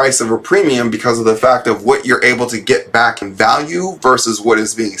high price of a premium because of the fact of what you're able to get back in value versus what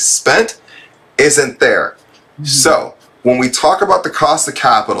is being spent isn't there. Mm-hmm. So when we talk about the cost of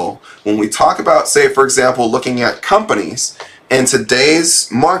capital, when we talk about, say, for example, looking at companies in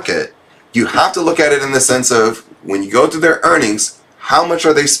today's market, you have to look at it in the sense of when you go to their earnings, how much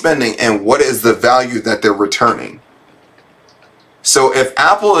are they spending and what is the value that they're returning? So if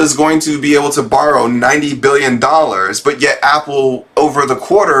Apple is going to be able to borrow $90 billion, but yet Apple over the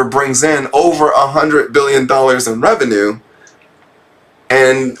quarter brings in over $100 billion in revenue,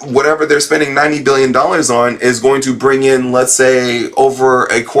 and whatever they're spending $90 billion on is going to bring in, let's say, over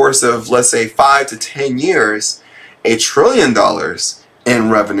a course of, let's say, 5 to 10 years, $1 trillion in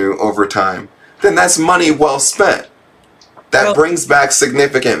revenue over time, then that's money well spent. That brings back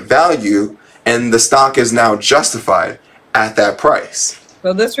significant value, and the stock is now justified at that price.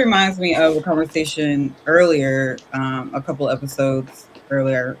 So this reminds me of a conversation earlier, a couple episodes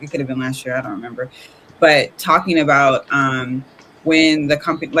earlier. It could have been last year, I don't remember. But talking about when the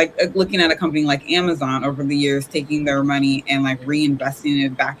company, like looking at a company like Amazon over the years, taking their money and like reinvesting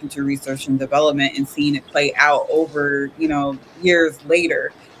it back into research and development and seeing it play out over, years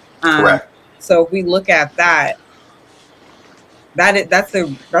later. Correct. So if we look at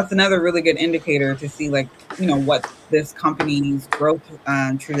that's another really good indicator to see what this company's growth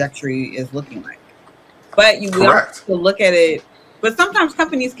trajectory is looking like. But we have to look at it. But sometimes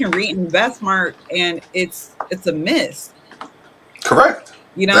companies can reinvest, Mark, and it's a miss. Correct.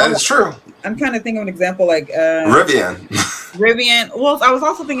 That is true. I'm trying to think of an example like Rivian. Rivian. Well, I was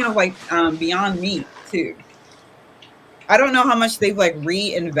also thinking of Beyond Meat too. I don't know how much they've like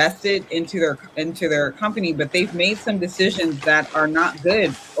reinvested into their company, but they've made some decisions that are not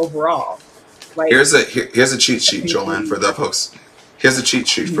good overall. Like here's a cheat sheet, Jolene, for the folks. Here's a cheat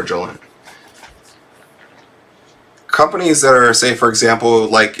sheet for Jolene. Companies that are, say, for example,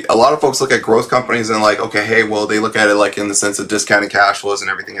 like a lot of folks look at growth companies and like, okay, hey, well, they look at it like in the sense of discounted cash flows and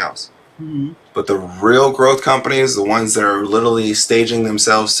everything else. Mm-hmm. But the real growth companies, the ones that are literally staging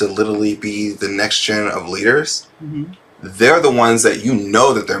themselves to literally be the next gen of leaders, Mm-hmm. they're the ones that you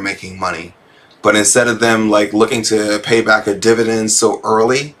know that they're making money. But instead of them like looking to pay back a dividend so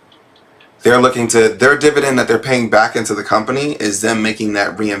early, they're looking to their dividend that they're paying back into the company is them making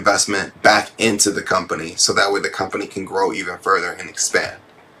that reinvestment back into the company, so that way the company can grow even further and expand.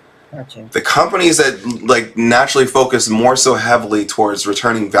 Gotcha. The companies that like naturally focus more so heavily towards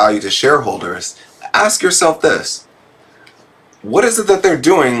returning value to shareholders, ask yourself this: what is it that they're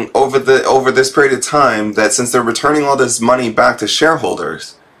doing over this period of time, that since they're returning all this money back to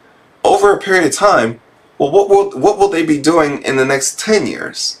shareholders over a period of time, well, what will they be doing in the next 10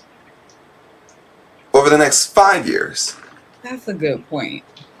 years? Over the next 5 years? That's a good point.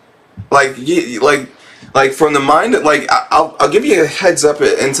 Like from the mind of, like, I'll give you a heads up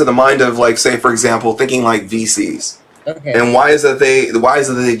into the mind of, like, say for example, thinking like VCs. Okay. And why is it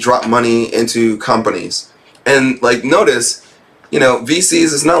they drop money into companies? And like, notice,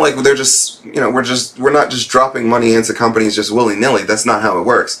 VCs, it's not like they're just, we're not just dropping money into companies just willy-nilly. That's not how it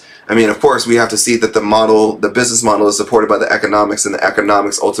works. I mean, of course, we have to see that the business model is supported by the economics, and the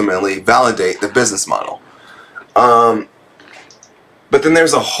economics ultimately validate the business model. But then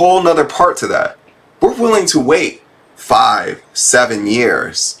there's a whole nother part to that. We're willing to wait 5, 7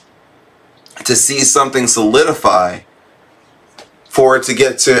 years to see something solidify for it to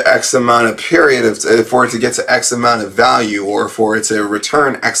get to X amount of for it to get to X amount of value, or for it to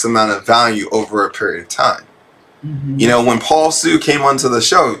return X amount of value over a period of time. Mm-hmm. When Paul Su came onto the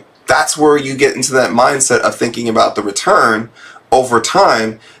show, that's where you get into that mindset of thinking about the return over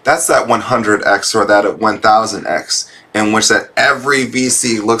time. That's that 100x or that 1000x, in which that every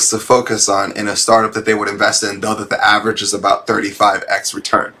VC looks to focus on in a startup that they would invest in, though that the average is about 35x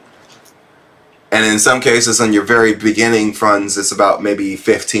return. And in some cases, on your very beginning funds, it's about maybe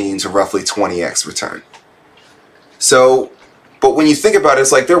 15 to roughly 20x return. So, but when you think about it,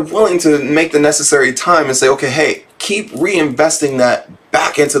 it's like they're willing to make the necessary time and say, okay, hey, keep reinvesting that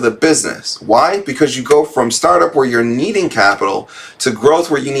back into the business. Why? Because you go from startup where you're needing capital to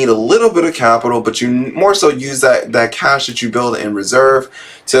growth where you need a little bit of capital, but you more so use that cash that you build in reserve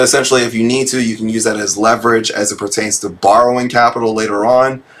to essentially, if you need to, you can use that as leverage as it pertains to borrowing capital later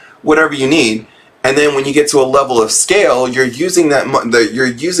on, whatever you need. And then when you get to a level of scale, you're using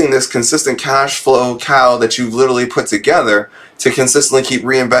this consistent cash flow cow that you've literally put together to consistently keep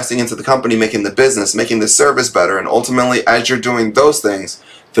reinvesting into the company, making the business, making the service better. And ultimately, as you're doing those things,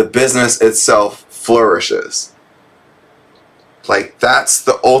 the business itself flourishes. Like, that's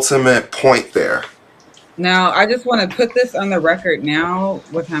the ultimate point there. Now, I just want to put this on the record now.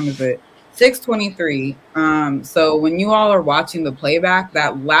 What time is it? 6:23. So when you all are watching the playback,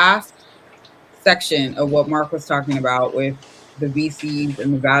 that last section of what Mark was talking about with the VCs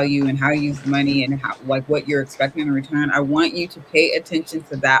and the value and how you use the money and how, like, what you're expecting in return, I want you to pay attention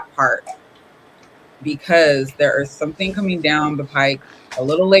to that part, because there is something coming down the pike a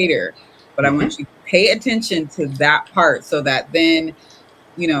little later, but I want you to pay attention to that part, so that then,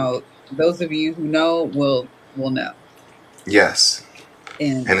 those of you who know will know. Yes.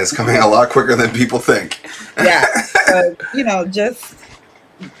 And it's coming a lot quicker than people think. Yeah.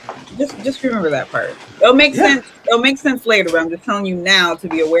 Just remember that part. It'll make sense. It'll make sense later, but I'm just telling you now to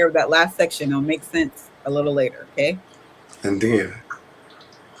be aware of that last section. It'll make sense a little later, okay? Indeed.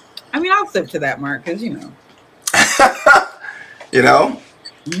 I mean, I'll sip to that, Mark, because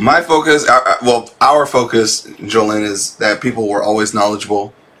my focus, our focus, Jolene, is that people were always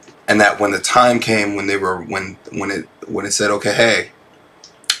knowledgeable, and that when the time came when it said, okay, hey,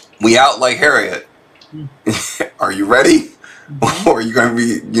 we out like Harriet, are you ready? Or are you going to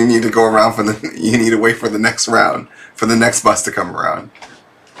be? You need to go around you need to wait for the next round, for the next bus to come around.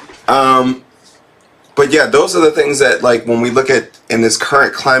 But yeah, those are the things that, like, when we look at in this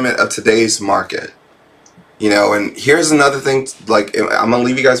current climate of today's market, and here's another thing. Like, I'm gonna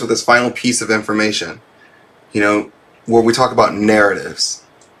leave you guys with this final piece of information. Where we talk about narratives.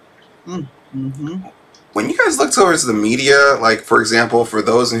 Mm-hmm. When you guys look towards the media, like, for example, for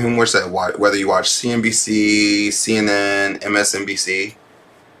those in whom wish that, whether you watch CNBC, CNN, MSNBC,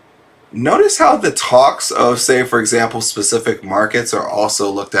 notice how the talks of, say, for example, specific markets are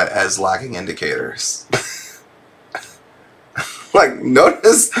also looked at as lagging indicators. Like,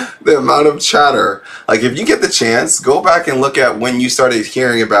 notice the amount of chatter. Like, if you get the chance, go back and look at when you started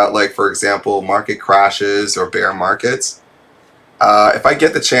hearing about, like, for example, market crashes or bear markets. If I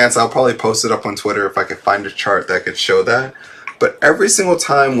get the chance, I'll probably post it up on Twitter if I could find a chart that could show that. But every single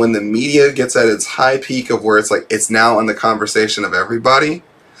time when the media gets at its high peak of where it's like it's now in the conversation of everybody,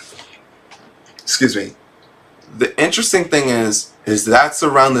 excuse me, the interesting thing is that's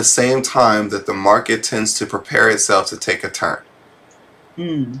around the same time that the market tends to prepare itself to take a turn.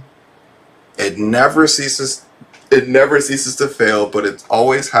 It never ceases to fail, but it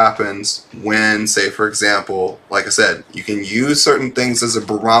always happens when, say, for example, like I said, you can use certain things as a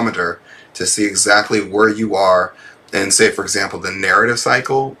barometer to see exactly where you are in, say, for example, the narrative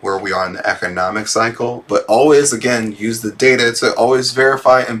cycle, where we are in the economic cycle, but always, again, use the data to always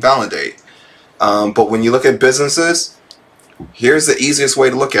verify and validate. But when you look at businesses, here's the easiest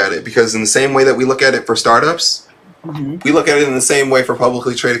way to look at it, because in the same way that we look at it for startups, we look at it in the same way for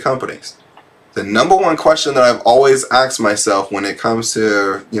publicly traded companies. The number one question that I've always asked myself when it comes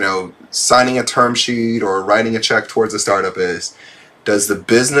to, signing a term sheet or writing a check towards a startup is, does the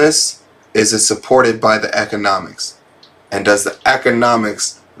business, is it supported by the economics? And does the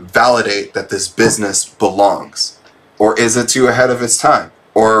economics validate that this business belongs? Or is it too ahead of its time?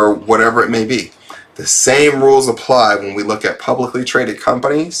 Or whatever it may be. The same rules apply when we look at publicly traded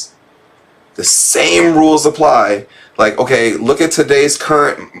companies. The same rules apply. Like, okay, look at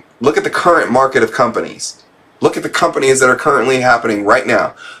the current market of companies. Look at the companies that are currently happening right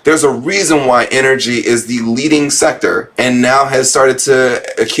now. There's a reason why energy is the leading sector and now has started to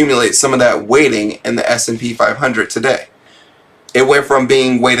accumulate some of that weighting in the S&P 500 today. It went from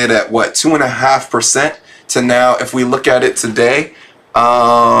being weighted at 2.5% to now, if we look at it today,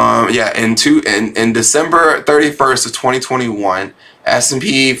 in December 31st of 2021,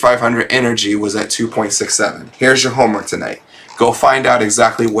 S&P 500 energy was at 2.67. Here's your homework tonight. Go find out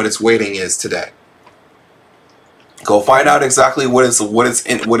exactly what its weighting is today. Go find out exactly what its weighting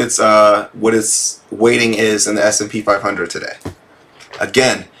is in the S&P 500 today.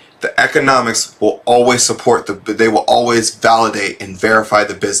 Again, the economics will always support they will always validate and verify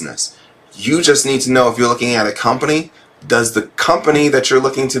the business. You just need to know, if you're looking at a company, does the company that you're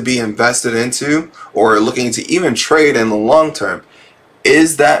looking to be invested into or looking to even trade in the long term,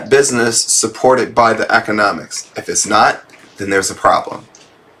 is that business supported by the economics? If it's not, then there's a problem.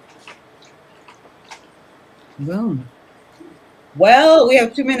 Boom. Well, we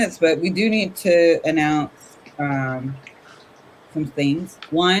have 2 minutes, but we do need to announce some things.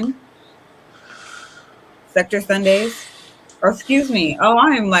 One, Sector Sundays. Or excuse me. Oh,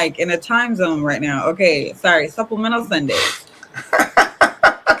 I am like in a time zone right now. Okay, sorry. Supplemental Sundays.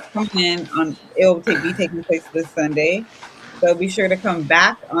 Come in on. It will be taking place this Sunday, so be sure to come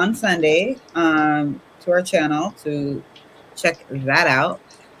back on Sunday to our channel to check that out.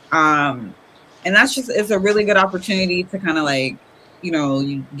 And it's a really good opportunity to kind of like, you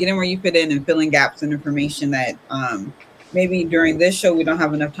get in where you fit in and fill in gaps in information that maybe during this show we don't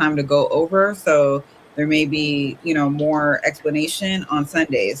have enough time to go over. So there may be, more explanation on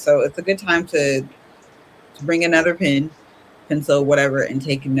Sundays. So it's a good time to bring another pencil, whatever, and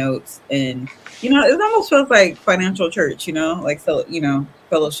take notes. And, it almost feels like financial church, like, so,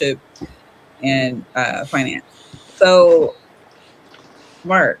 fellowship and finance. So,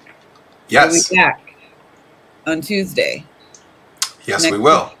 Mark. Yes. We'll be back on Tuesday. Yes, we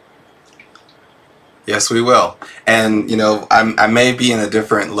will. Yes, we will. And, I may be in a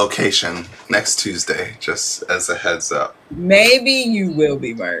different location next Tuesday, just as a heads up. Maybe you will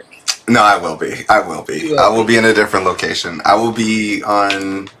be, Mark. No, I will be. I will be in a different location. I'll be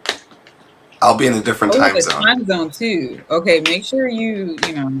in a different time zone. Time zone too. Okay, make sure you.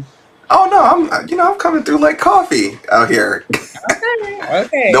 Oh no, I'm coming through like coffee out here.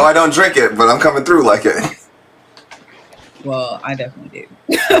 Okay. No, I don't drink it, but I'm coming through like it. Well, I definitely do.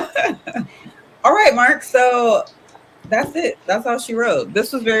 All right, Mark. So that's it. That's all she wrote.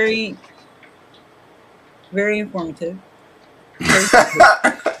 This was very, very informative.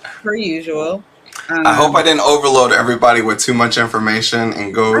 Per usual. I hope I didn't overload everybody with too much information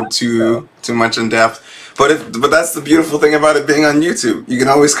and go too much in depth. But that's the beautiful thing about it being on YouTube. You can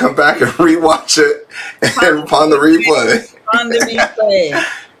always come back and rewatch it upon the replay. On the replay.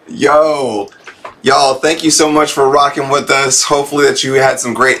 Y'all, thank you so much for rocking with us. Hopefully that you had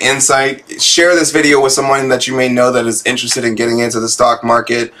some great insight. Share this video with someone that you may know that is interested in getting into the stock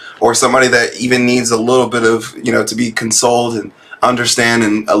market, or somebody that even needs a little bit of, to be consoled and understand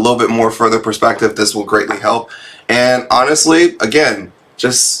and a little bit more further perspective. This will greatly help. And honestly, again,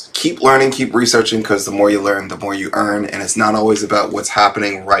 just keep learning, keep researching, because the more you learn, the more you earn. And it's not always about what's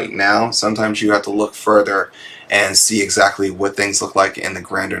happening right now. Sometimes you have to look further and see exactly what things look like in the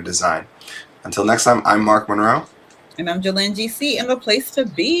grander design. Until next time, I'm Mark Monroe. And I'm Jolene GC, and the place to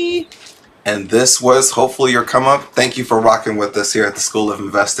be. And this was hopefully your come up. Thank you for rocking with us here at the School of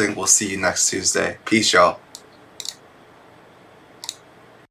Investing. We'll see you next Tuesday. Peace, y'all.